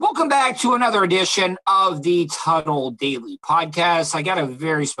Welcome back to another edition of the Tuttle Daily Podcast. I got a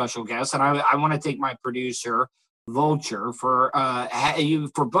very special guest, and I want to thank my producer, Vulture, for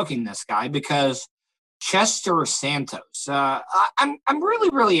booking this guy because Chester Santos. I'm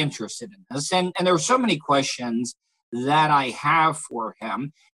really interested in this, and there are so many questions that I have for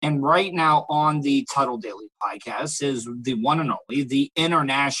him. And right now on the Tuttle Daily Podcast is the one and only, the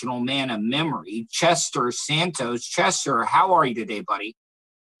international man of memory, Chester Santos. Chester, how are you today, buddy?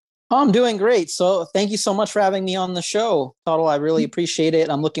 Oh, I'm doing great. So thank you so much for having me on the show, Tuttle. I really appreciate it.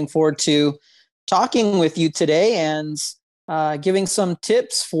 I'm looking forward to talking with you today and giving some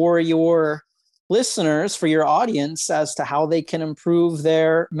tips for your listeners, for your audience, as to how they can improve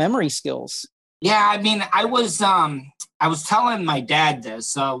their memory skills. Yeah, I mean, I was telling my dad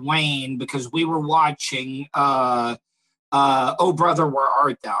this, Wayne, because we were watching Oh Brother, Where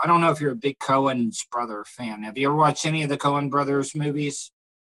Art Thou? I don't know if you're a big Coen's brother fan. Have you ever watched any of the Coen brothers movies?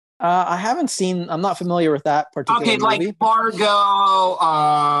 I haven't seen. I'm not familiar with that particular movie. Like Fargo,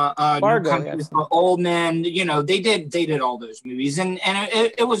 Fargo, New Country for Old Men. You know, they did all those movies, and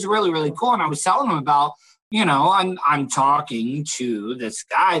it was really cool. And I was telling them about, I'm talking to this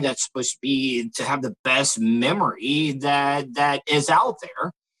guy that's supposed to have the best memory that is out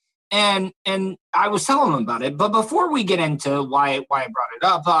there, and I was telling them about it. But before we get into why I brought it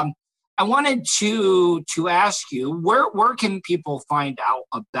up, I wanted to ask you, where can people find out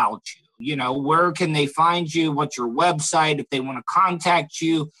about you? You know, where can they find you? What's your website if they want to contact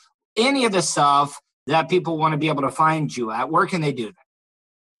you? Any of the stuff that people want to be able to find you at, where can they do that?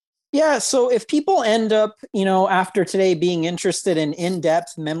 Yeah, so if people end up, after today being interested in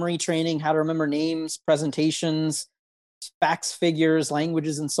in-depth memory training, how to remember names, presentations, facts, figures,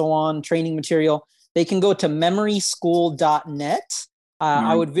 languages, and so on, training material, they can go to memoryschool.net.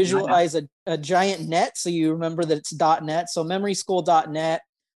 I would visualize a giant net so you remember that it's .net. So memoryschool.net.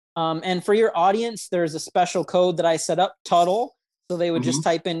 And for your audience, there's a special code that I set up, Tuttle. So they would just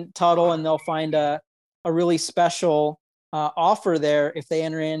type in Tuttle and they'll find a really special offer there. If they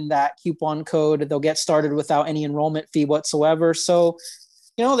enter in that coupon code, they'll get started without any enrollment fee whatsoever. So,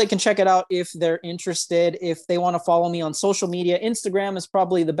 they can check it out if they're interested. If they want to follow me on social media, Instagram is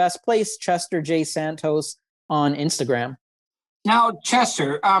probably the best place, Chester J. Santos on Instagram. Now,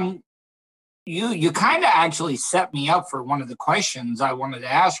 Chester, you kind of actually set me up for one of the questions I wanted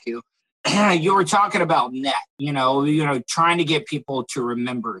to ask you. You were talking about net, trying to get people to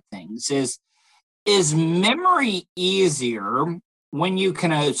remember things. Is memory easier when you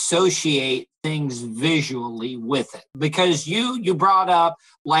can associate things visually with it? Because you brought up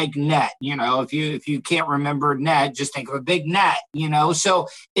like net, if you can't remember net, just think of a big net, So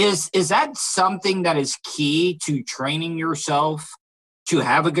is that something that is key to training yourself to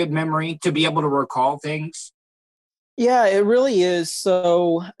have a good memory, to be able to recall things? Yeah, it really is.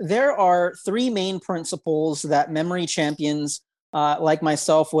 So there are three main principles that memory champions like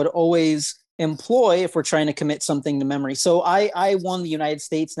myself would always employ if we're trying to commit something to memory. So I won the United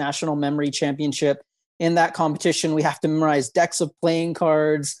States National Memory Championship. In that competition, we have to memorize decks of playing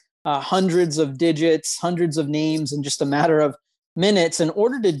cards, hundreds of digits, hundreds of names in just a matter of minutes. In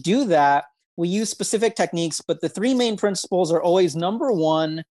order to do that, we use specific techniques, but the three main principles are always, number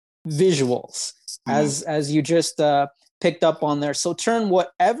one, visuals, as you just picked up on there. So turn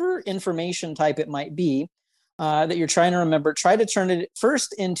whatever information type it might be that you're trying to remember, try to turn it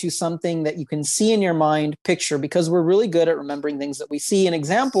first into something that you can see in your mind, picture, because we're really good at remembering things that we see. An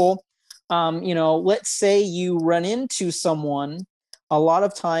example, let's say you run into someone. A lot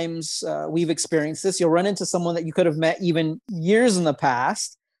of times we've experienced this. You'll run into someone that you could have met even years in the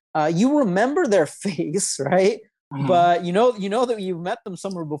past. You remember their face, right? But you know that you've met them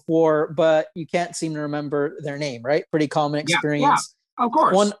somewhere before, but you can't seem to remember their name, right? Pretty common experience. Yeah, of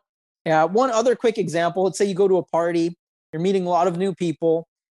course. One other quick example. Let's say you go to a party, you're meeting a lot of new people.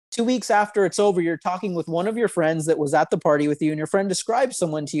 2 weeks after it's over, you're talking with one of your friends that was at the party with you, and your friend describes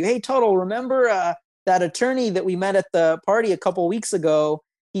someone to you. Hey, Tuttle, remember that attorney that we met at the party a couple weeks ago?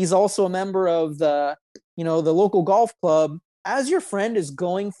 He's also a member of the local golf club. As your friend is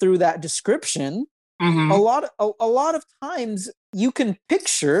going through that description, a lot of times you can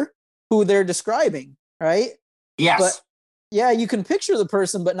picture who they're describing, right? Yes. But yeah, you can picture the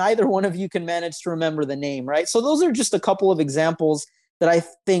person, but neither one of you can manage to remember the name, right? So those are just a couple of examples that I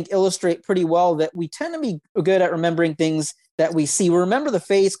think illustrate pretty well that we tend to be good at remembering things that we see. We remember the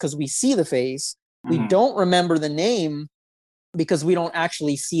face because we see the face. We don't remember the name because we don't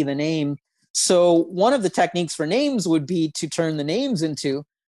actually see the name. So one of the techniques for names would be to turn the names into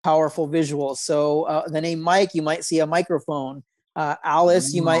powerful visuals. So the name Mike, you might see a microphone.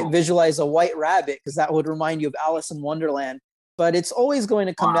 Alice, you might visualize a white rabbit because that would remind you of Alice in Wonderland. but it's always going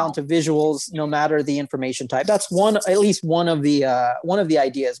to come down to visuals, no matter the information type. That's at least one of the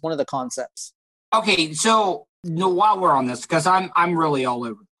ideas, one of the concepts. Okay, so while we're on this, because I'm really all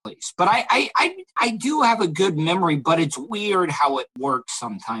over the place, but I do have a good memory, but it's weird how it works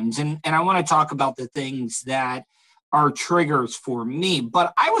sometimes, and I want to talk about the things that are triggers for me.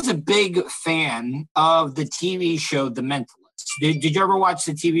 But I was a big fan of the TV show The Mentalist. Did you ever watch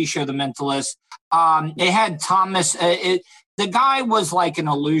the TV show The Mentalist? It had Thomas. The guy was like an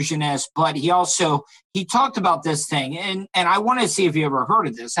illusionist, but he talked about this thing, and I want to see if you ever heard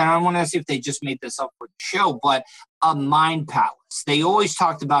of this, and I want to see if they just made this up for the show. But a mind palace. They always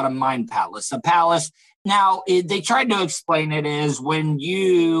talked about a mind palace. A palace. Now, they tried to explain it as when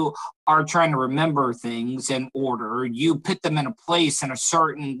you are trying to remember things in order, you put them in a place in a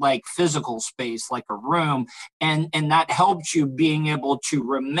certain like physical space, like a room, and that helps you being able to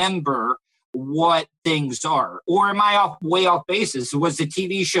remember what things are. Or am I way off basis? Was the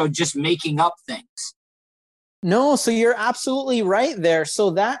TV show just making up things? No, so you're absolutely right there. So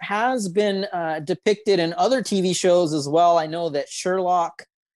that has been depicted in other TV shows as well. I know that Sherlock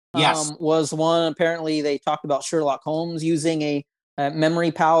was one. Apparently, they talked about Sherlock Holmes using a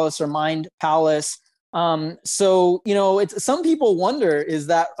memory palace or mind palace. So, it's some people wonder, is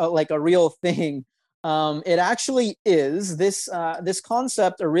that like a real thing? It actually is. This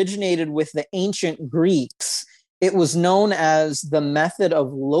concept originated with the ancient Greeks. It was known as the method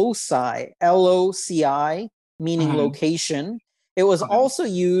of loci, LOCI, meaning location. It was also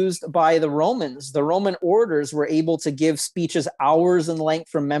used by the Romans. The Roman orators were able to give speeches hours in length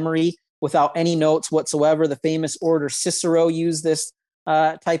from memory without any notes whatsoever. The famous orator Cicero used this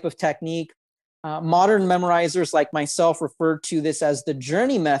type of technique. Modern memorizers like myself refer to this as the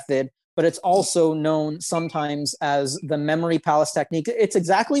journey method, but it's also known sometimes as the memory palace technique. It's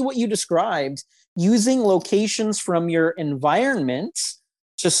exactly what you described, using locations from your environment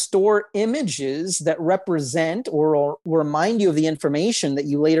to store images that represent or remind you of the information that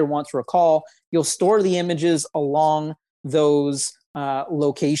you later want to recall. You'll store the images along those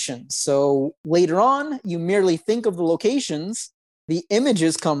locations. So later on, you merely think of the locations, the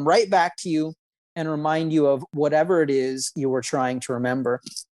images come right back to you and remind you of whatever it is you were trying to remember.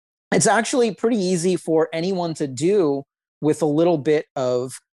 It's actually pretty easy for anyone to do with a little bit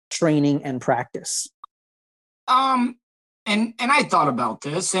of training and practice. And I thought about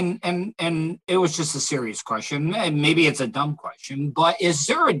this, and it was just a serious question. And maybe it's a dumb question, but is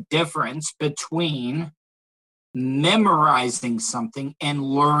there a difference between memorizing something and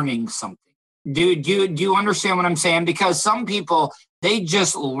learning something? Do you understand what I'm saying? Because some people, they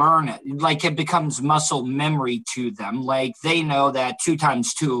just learn it, like it becomes muscle memory to them. Like they know that 2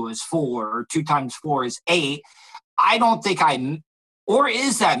 times 2 is 4, or 2 times 4 is 8. I don't think or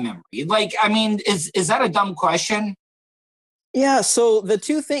is that memory? Like, I mean, is that a dumb question? Yeah, so the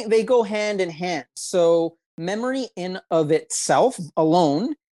two things, they go hand in hand. So memory in of itself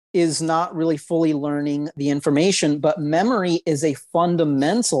alone is not really fully learning the information, but memory is a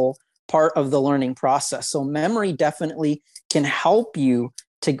fundamental part of the learning process. So memory definitely can help you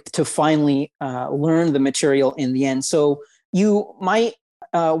to finally learn the material in the end. So you might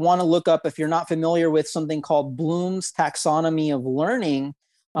want to look up, if you're not familiar with something called Bloom's taxonomy of learning,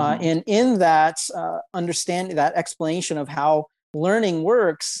 and in that understanding, that explanation of how learning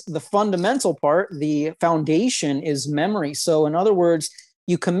works, the fundamental part, the foundation, is memory. So in other words,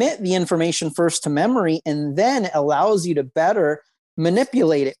 you commit the information first to memory, and then it allows you to better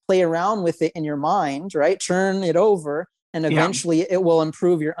manipulate it, play around with it in your mind, right? Turn it over, and eventually it will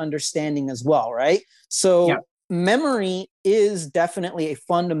improve your understanding as well, right? So memory is definitely a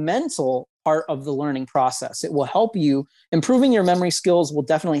fundamental part of the learning process. It will help you. Improving your memory skills will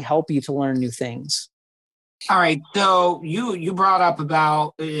definitely help you to learn new things. All right. So you brought up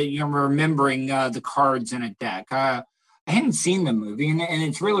about remembering the cards in a deck. I hadn't seen the movie, and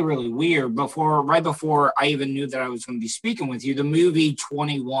it's really, really weird. Right before I even knew that I was going to be speaking with you, the movie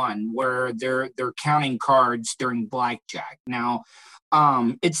 21, where they're counting cards during blackjack. Now,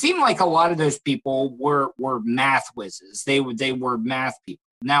 it seemed like a lot of those people were math whizzes. They were math people.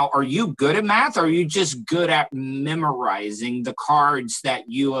 Now, are you good at math, or are you just good at memorizing the cards that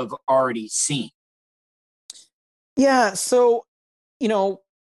you have already seen? Yeah, so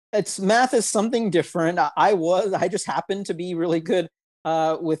math is something different. I just happened to be really good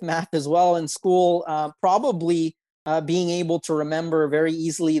with math as well in school. Probably being able to remember very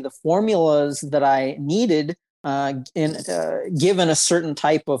easily the formulas that I needed given a certain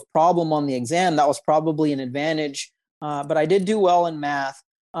type of problem on the exam. That was probably an advantage. But I did do well in math.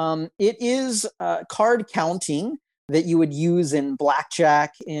 It is card counting that you would use in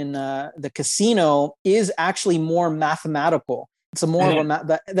blackjack in the casino is actually more mathematical. It's a more of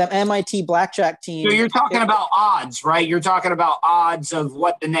the MIT blackjack team. So you're talking about odds, right? You're talking about odds of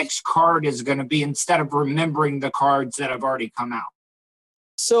what the next card is going to be instead of remembering the cards that have already come out.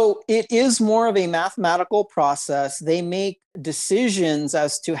 So it is more of a mathematical process. They make decisions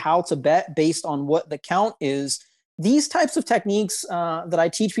as to how to bet based on what the count is. These types of techniques that I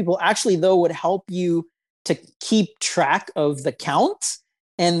teach people actually, though, would help you to keep track of the count.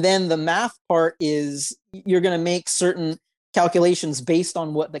 And then the math part is you're going to make certain calculations based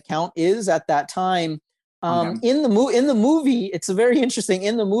on what the count is at that time. Okay. In the movie, it's very interesting.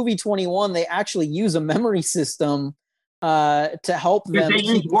 In the movie 21, they actually use a memory system to help them. They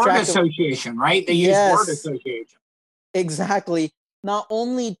use word association, right? They use word association. Exactly. Not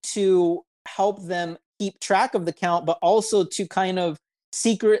only to help them keep track of the count, but also to kind of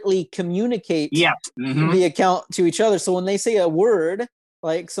secretly communicate the account to each other. So when they say a word,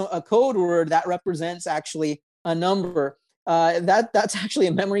 like a code word, that represents actually a number. That's actually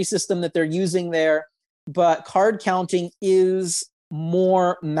a memory system that they're using there. But card counting is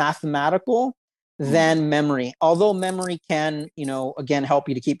more mathematical than memory, although memory can, again, help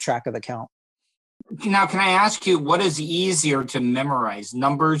you to keep track of the count. Now, can I ask you, what is easier to memorize,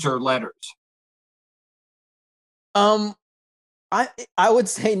 numbers or letters? I would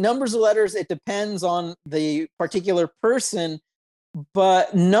say numbers or letters. It depends on the particular person,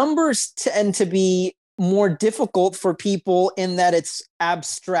 but numbers tend to be more difficult for people in that it's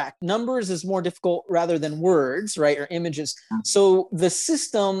abstract. Numbers is more difficult rather than words, right? Or images. So the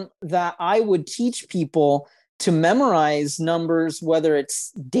system that I would teach people to memorize numbers, whether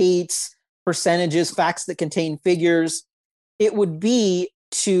it's dates, percentages, facts that contain figures, it would be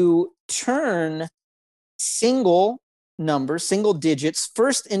to turn single numbers, single digits,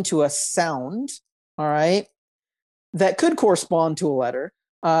 first into a sound, all right, that could correspond to a letter.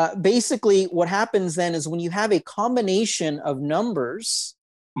 Basically, what happens then is when you have a combination of numbers,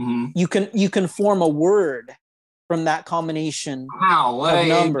 you can form a word from that combination of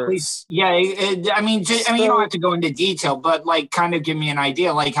numbers. You don't have to go into detail, but like kind of give me an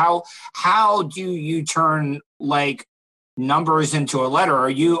idea. Like how do you turn like numbers into a letter? Are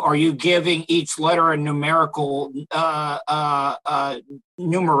you giving each letter a numerical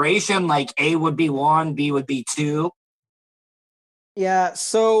numeration? Like A would be 1, B would be 2. Yeah,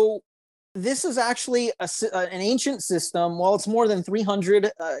 so this is actually an ancient system. Well, it's more than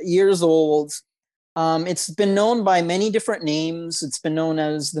 300 years old. It's been known by many different names. It's been known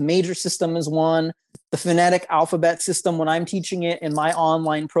as the major system is one, the phonetic alphabet system. When I'm teaching it in my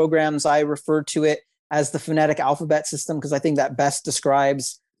online programs, I refer to it as the phonetic alphabet system because I think that best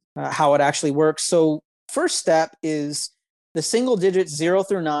describes how it actually works. So first step is the single digits 0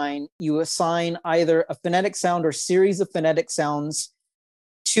 through 9. You assign either a phonetic sound or series of phonetic sounds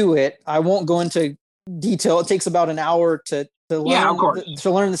to it. I won't go into detail. It takes about an hour to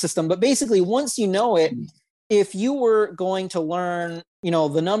learn the system. But basically, once you know it, if you were going to learn,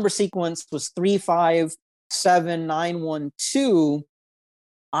 the number sequence was 3, 5, 7, 9, 1, 2,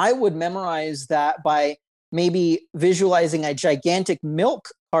 I would memorize that by maybe visualizing a gigantic milk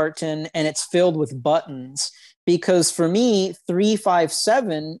carton and it's filled with buttons. Because for me, 3, 5,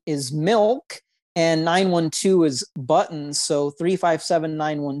 7 is milk and 9, 1, 2 is buttons. So 3, 5, 7,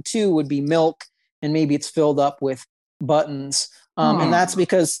 9, 1, 2 would be milk and maybe it's filled up with buttons. And that's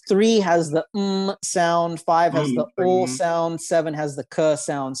because 3 has the sound, 5 has the ul sound, 7 has the k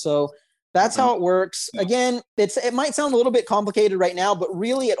sound. So that's how it works. Again, it might sound a little bit complicated right now, but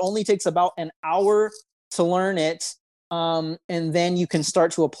really it only takes about an hour to learn it. And then you can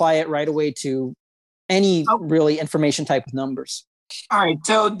start to apply it right away to any really information type of numbers. All right.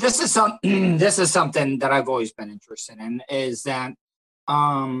 So this is something that I've always been interested in, is that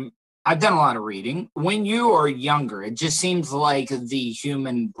I've done a lot of reading. When you are younger, it just seems like the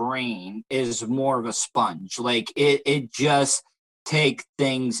human brain is more of a sponge. Like it just take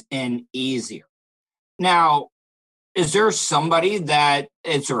things in easier. Now, is there somebody that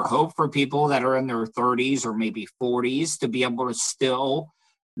is there hope for people that are in their 30s or maybe 40s to be able to still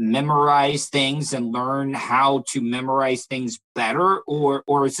memorize things and learn how to memorize things better?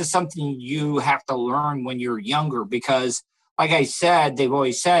 Or is this something you have to learn when you're younger? Because like I said, they've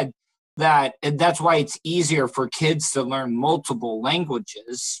always said that that's why it's easier for kids to learn multiple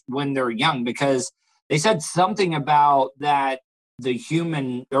languages when they're young, because they said something about that the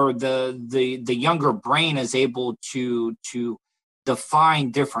human or the younger brain is able to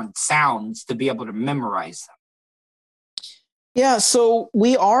define different sounds to be able to memorize them. Yeah, so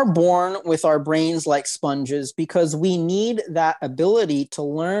we are born with our brains like sponges because we need that ability to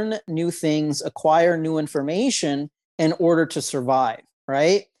learn new things, acquire new information in order to survive,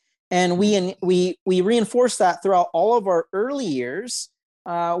 right? And we reinforce that throughout all of our early years.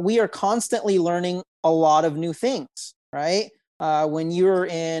 We are constantly learning a lot of new things, right? When you're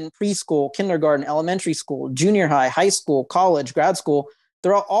in preschool, kindergarten, elementary school, junior high, high school, college, grad school,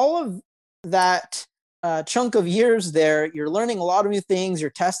 throughout all of that chunk of years there, you're learning a lot of new things. You're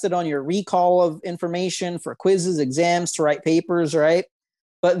tested on your recall of information for quizzes, exams, to write papers, right?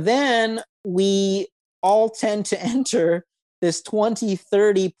 But then we all tend to enter this 20,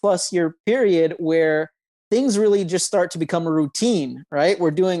 30 plus year period where things really just start to become a routine, right? We're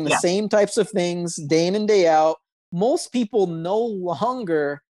doing the same types of things day in and day out. Most people no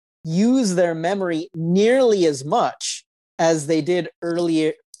longer use their memory nearly as much as they did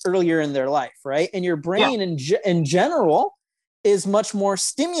earlier in their life, right? And your brain in general is much more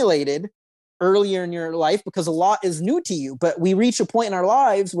stimulated earlier in your life because a lot is new to you. But we reach a point in our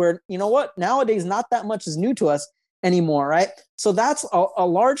lives where, you know what, nowadays not that much is new to us anymore, right? So that's a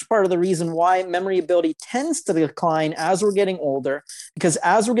large part of the reason why memory ability tends to decline as we're getting older, because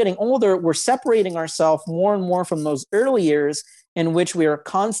as we're getting older, we're separating ourselves more and more from those early years in which we are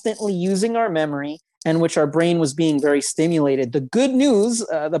constantly using our memory and which our brain was being very stimulated. The good news,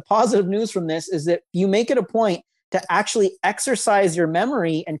 the positive news from this is that you make it a point to actually exercise your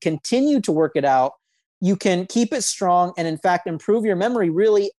memory and continue to work it out. You can keep it strong and in fact improve your memory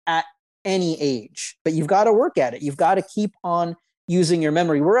really at any age, but you've got to work at it. You've got to keep on using your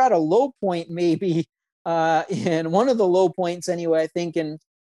memory. We're at a low point, maybe in one of the low points anyway, I think in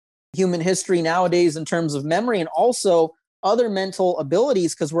human history nowadays in terms of memory and also other mental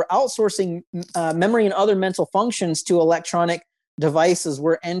abilities, because we're outsourcing memory and other mental functions to electronic devices.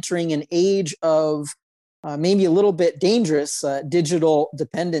 We're entering an age of maybe a little bit dangerous digital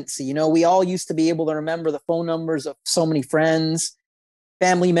dependency. You know, we all used to be able to remember the phone numbers of so many friends,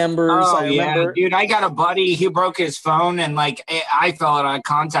 family members. Oh, yeah, dude, I got a buddy, he broke his phone and like I fell out of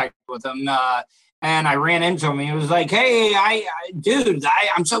contact with him and I ran into him. He was like, hey, dude,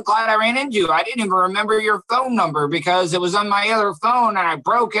 I'm so glad I ran into you. I didn't even remember your phone number because it was on my other phone and I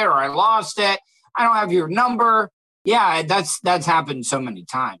broke it or I lost it. I don't have your number. Yeah, that's happened so many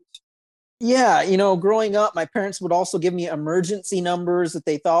times. Yeah, you know, growing up, my parents would also give me emergency numbers that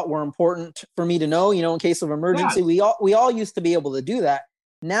they thought were important for me to know, you know, in case of emergency. Yeah. We all used to be able to do that.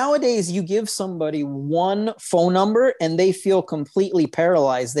 Nowadays, you give somebody one phone number and they feel completely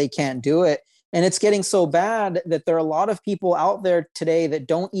paralyzed. They can't do it. And it's getting so bad that there are a lot of people out there today that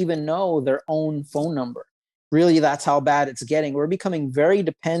don't even know their own phone number. Really, that's how bad it's getting. We're becoming very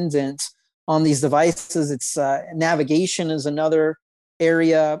dependent on these devices. It's navigation is another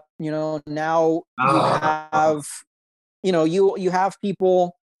area. You know, now you have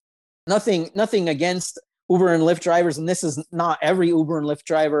people, nothing against Uber and Lyft drivers, and this is not every Uber and Lyft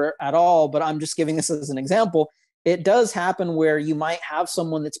driver at all, but I'm just giving this as an example. It does happen where you might have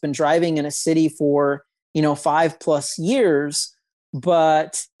someone that's been driving in a city for, 5+ years,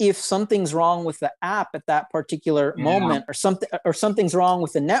 but if something's wrong with the app at that particular moment or something's wrong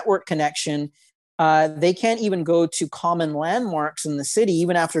with the network connection, they can't even go to common landmarks in the city,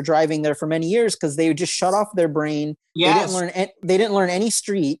 even after driving there for many years, because they just shut off their brain. Yes. They didn't learn any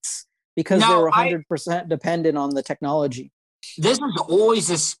streets because they were 100% dependent on the technology. This is always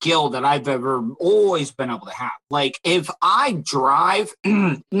a skill that I've ever always been able to have. Like if I drive,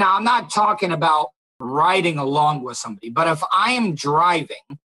 now I'm not talking about riding along with somebody, but if I am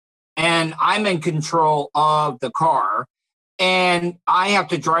driving and I'm in control of the car and I have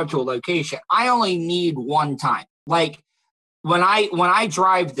to drive to a location, I only need one time. Like when I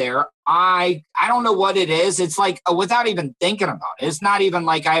drive there, I don't know what it is. It's like without even thinking about it. It's not even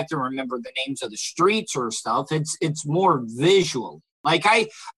like I have to remember the names of the streets or stuff. It's more visual. Like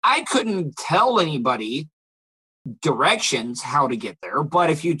I couldn't tell anybody directions how to get there, but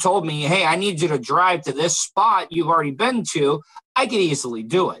if you told me, hey, I need you to drive to this spot you've already been to, I could easily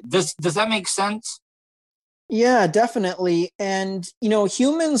do it. Does that make sense? Yeah, definitely. And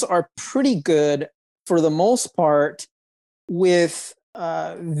humans are pretty good for the most part with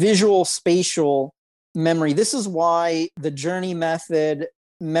visual spatial memory. This is why the journey method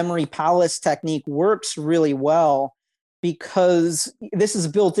memory palace technique works really well, because this is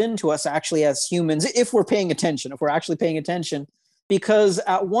built into us actually as humans, if we're actually paying attention. Because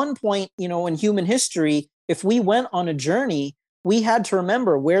at one point, in human history, if we went on a journey, we had to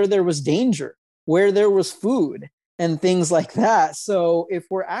remember where there was danger, where there was food, and things like that. So if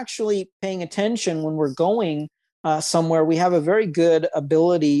we're actually paying attention when we're going somewhere, we have a very good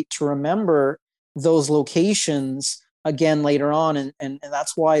ability to remember those locations again later on. And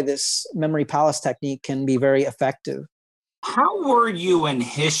that's why this memory palace technique can be very effective. How were you in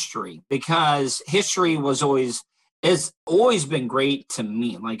history? Because history was always has always been great to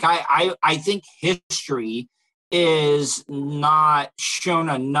me. Like I think history is not shown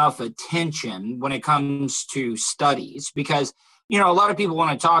enough attention when it comes to studies, because a lot of people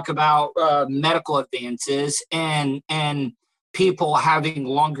want to talk about medical advances and people having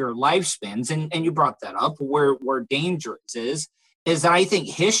longer lifespans, and you brought that up. Where dangerous is that I think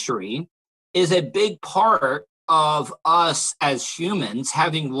history is a big part of us as humans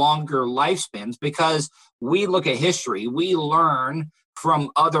having longer lifespans, because we look at history, we learn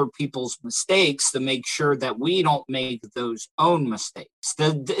from other people's mistakes to make sure that we don't make those own mistakes.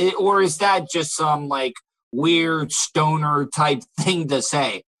 Or is that just some like weird stoner type thing to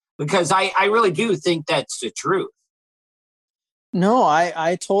say? Because I really do think that's the truth. No,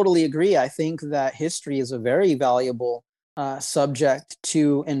 I totally agree. I think that history is a very valuable subject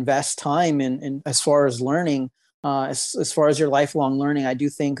to invest time in as far as learning. As far as your lifelong learning, I do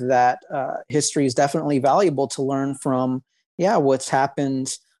think that history is definitely valuable to learn from, what's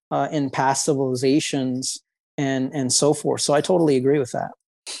happened in past civilizations and so forth. So I totally agree with that.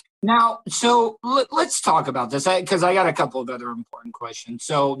 Now, so let's talk about this, because I got a couple of other important questions.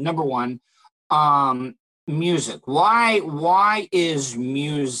 So number one, music. Why is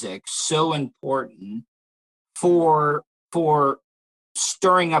music so important for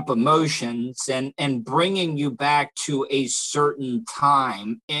stirring up emotions and bringing you back to a certain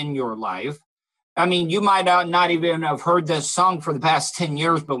time in your life? I mean, you might not even have heard this song for the past 10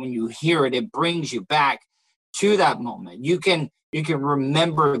 years, but when you hear it, it brings you back to that moment. You can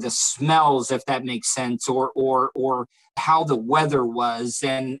remember the smells, if that makes sense, or how the weather was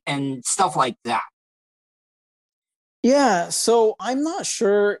and stuff like that. Yeah, so I'm not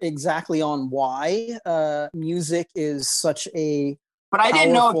sure exactly on why music is such a But I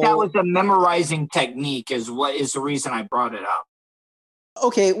didn't know if that powerful. was a memorizing technique, is what is the reason I brought it up.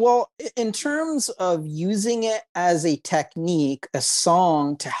 Okay, well, in terms of using it as a technique, a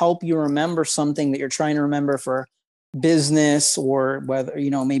song to help you remember something that you're trying to remember for business, or whether,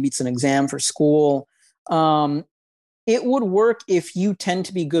 maybe it's an exam for school, it would work if you tend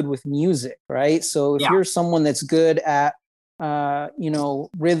to be good with music, right? So if Yeah. you're someone that's good at,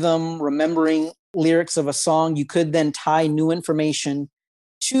 rhythm, remembering lyrics of a song, you could then tie new information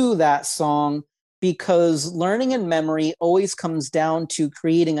to that song, because learning and memory always comes down to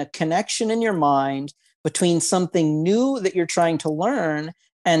creating a connection in your mind between something new that you're trying to learn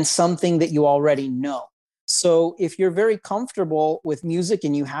and something that you already know. So if you're very comfortable with music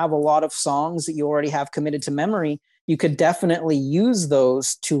and you have a lot of songs that you already have committed to memory, you could definitely use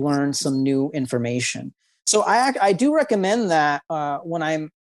those to learn some new information. So I do recommend that when I'm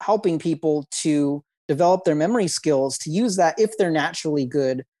helping people to develop their memory skills, to use that if they're naturally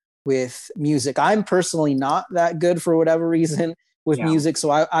good with music. I'm personally not that good for whatever reason with Yeah. music, so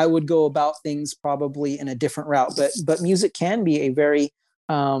I would go about things probably in a different route. But music can be a very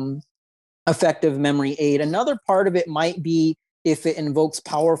effective memory aid. Another part of it might be if it invokes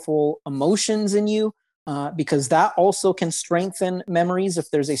powerful emotions in you, because that also can strengthen memories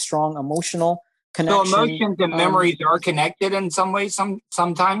if there's a strong emotional So connection. emotions and memories are connected in some way,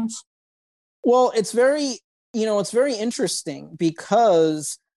 sometimes. Well, it's very interesting,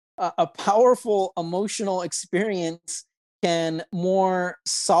 because a powerful emotional experience can more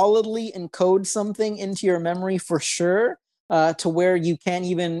solidly encode something into your memory for sure, to where you can't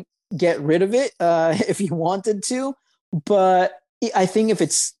even get rid of it if you wanted to. But I think if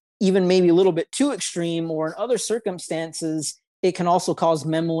it's even maybe a little bit too extreme, or in other circumstances, it can also cause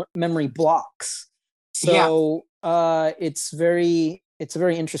memory blocks. Yeah. So it's very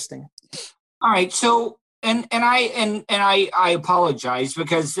interesting. All right. So I apologize,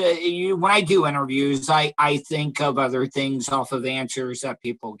 because when I do interviews, I think of other things off of answers that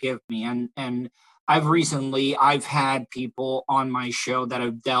people give me, and I've had people on my show that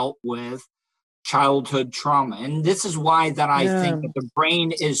have dealt with childhood trauma, and this is why that I Yeah. think that the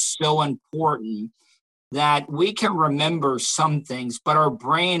brain is so important, that we can remember some things, but our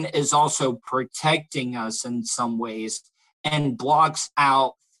brain is also protecting us in some ways and blocks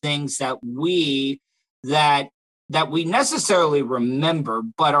out things that that we necessarily remember,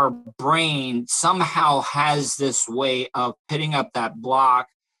 but our brain somehow has this way of putting up that block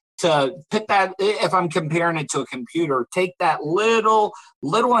to put that, if I'm comparing it to a computer, take that little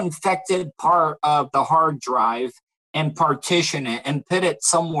infected part of the hard drive and partition it and put it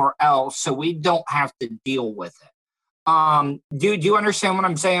somewhere else so we don't have to deal with it. Do you understand what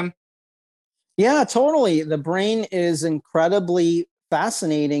I'm saying? Yeah, totally. The brain is incredibly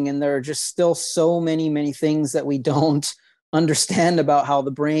fascinating, and there are just still so many things that we don't understand about how the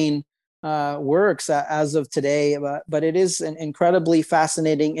brain works as of today. But it is an incredibly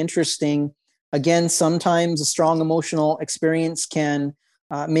fascinating, interesting Again, sometimes a strong emotional experience can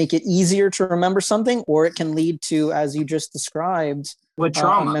make it easier to remember something, or it can lead to, as you just described, With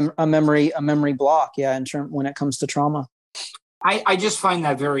trauma. a memory block. Yeah, when it comes to trauma. I just find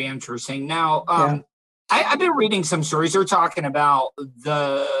that very interesting. Now, Yeah. I've been reading some stories. They're talking about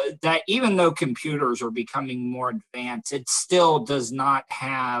that even though computers are becoming more advanced, it still does not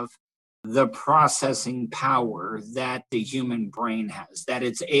have the processing power that the human brain has, that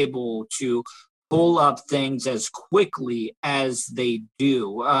it's able to pull up things as quickly as they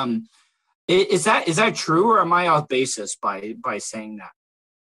do. Is that true, or am I off basis by saying that?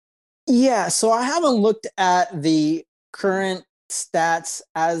 Yeah, so I haven't looked at the current stats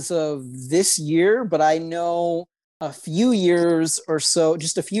as of this year, but I know just a few years or so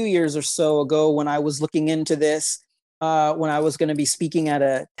ago, when I was looking into this, when I was going to be speaking at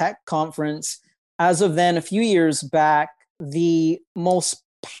a tech conference, as of then, a few years back, the most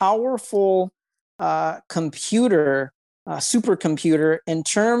powerful supercomputer in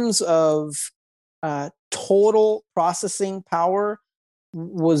terms of total processing power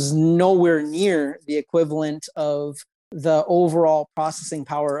was nowhere near the equivalent of the overall processing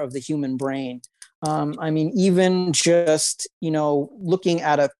power of the human brain. I mean, even just, looking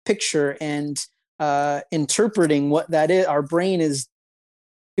at a picture and interpreting what that is, our brain is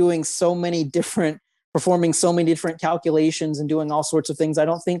doing performing so many different calculations and doing all sorts of things. I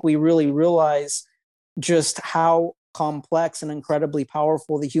don't think we really realize just how complex and incredibly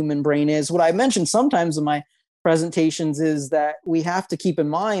powerful the human brain is. What I mentioned sometimes in my presentations is that we have to keep in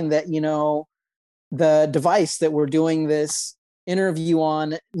mind that, the device that we're doing this interview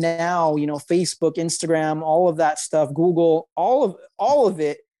on now, Facebook, Instagram, all of that stuff, Google, all of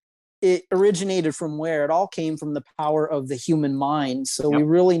it originated from where? It all came from the power of the human mind. So Yep. we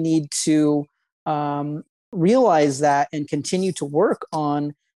really need to realize that and continue to work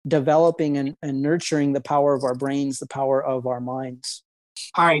on developing and nurturing the power of our brains, the power of our minds.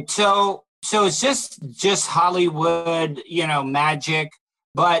 All right, so it's just Hollywood, magic,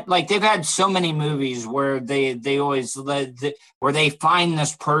 but like they've had so many movies where they always where they find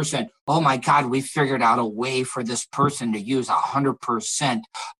this person. Oh my God, we figured out a way for this person to use 100%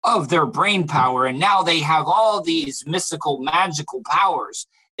 of their brain power, and now they have all these mystical, magical powers.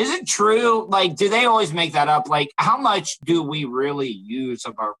 Is it true? Like, do they always make that up? Like, how much do we really use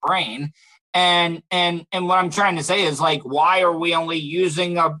of our brain? And what I'm trying to say is, like, why are we only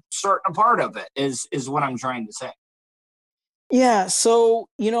using a certain part of it is what I'm trying to say. Yeah, so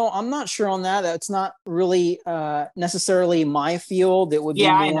I'm not sure on that. That's not really necessarily my field. It would be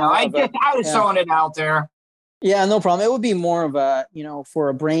Yeah, I know. more of a I was yeah, throwing it out there. yeah, no problem. It would be more of a, for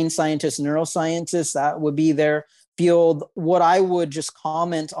a brain scientist, neuroscientist, that would be their field. What I would just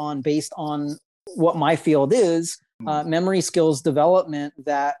comment on based on what my field is, memory skills development,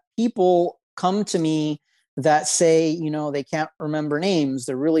 that people come to me that say, they can't remember names.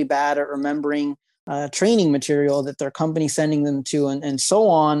 They're really bad at remembering training material that their company sending them to, and so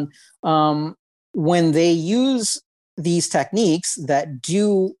on. When they use these techniques that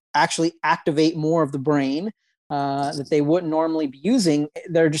do actually activate more of the brain, that they wouldn't normally be using,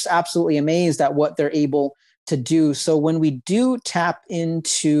 they're just absolutely amazed at what they're able to do. So when we do tap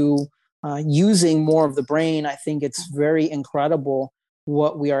into using more of the brain, I think it's very incredible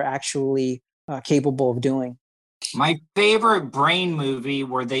what we are actually capable of doing. My favorite brain movie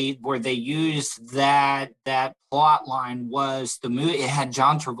where they used that plot line was the movie. It had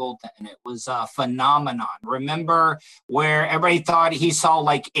John Travolta and it was Phenomenon. Remember, where everybody thought he saw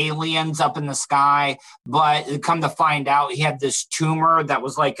like aliens up in the sky, but come to find out he had this tumor that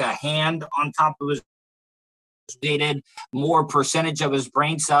was like a hand on top of his needed more percentage of his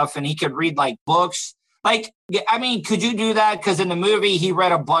brain stuff, and he could read like books. Like, I mean, could you do that? Because in the movie, he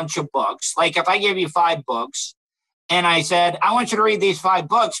read a bunch of books. Like, if I gave you 5 books and I said, I want you to read these 5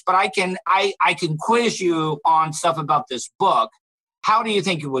 books, but I can quiz you on stuff about this book, how do you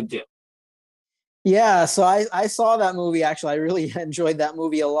think you would do? Yeah, so I saw that movie actually. I really enjoyed that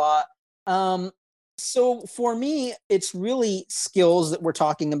movie a lot. So for me, it's really skills that we're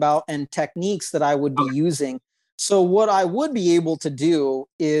talking about and techniques that I would be using. So what I would be able to do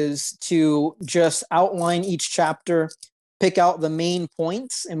is to just outline each chapter, pick out the main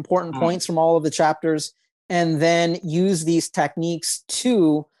points, important points from all of the chapters, and then use these techniques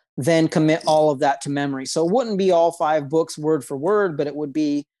to then commit all of that to memory. So it wouldn't be all 5 books word for word, but it would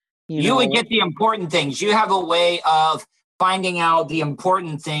be, You would get the important things. You have a way of finding out the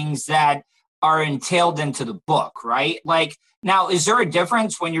important things that are entailed into the book, right? Like, now, is there a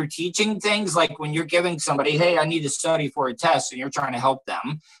difference when you're teaching things? Like when you're giving somebody, hey, I need to study for a test, and you're trying to help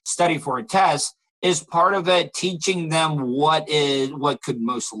them study for a test. is part of it teaching them what could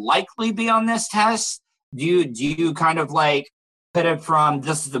most likely be on this test? Do you kind of like put it from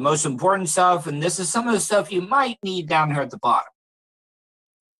this is the most important stuff and this is some of the stuff you might need down here at the bottom?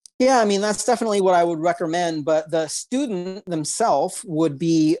 Yeah, I mean, that's definitely what I would recommend, but the student themselves would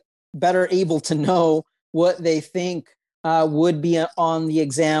be better able to know what they think would be on the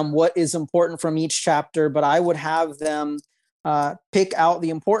exam, what is important from each chapter. But I would have them pick out the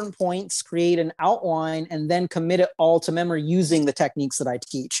important points, create an outline, and then commit it all to memory using the techniques that I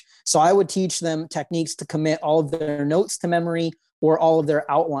teach. So I would teach them techniques to commit all of their notes to memory or all of their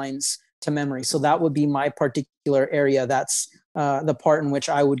outlines to memory. So that would be my particular area. That's the part in which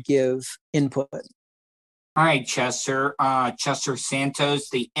I would give input. All right, Chester. Chester Santos,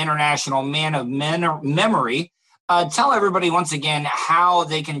 the International Man of Memory. Tell everybody once again how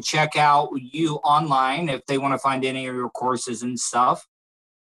they can check out you online if they want to find any of your courses and stuff.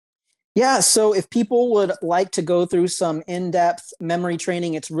 Yeah, so if people would like to go through some in-depth memory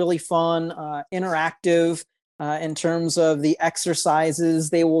training, it's really fun, interactive in terms of the exercises.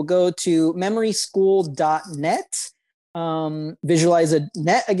 They will go to memoryschool.net, visualize a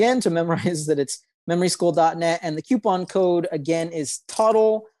net again to memorize that it's memoryschool.net, and the coupon code again is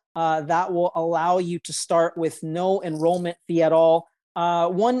TUDDLE. That will allow you to start with no enrollment fee at all.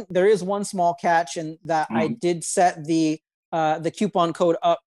 There is one small catch, in that I did set the coupon code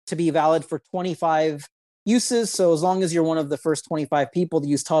up to be valid for 25 uses. So as long as you're one of the first 25 people to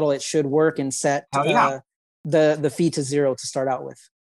use TUDDLE, it should work and set the fee to 0 to start out with.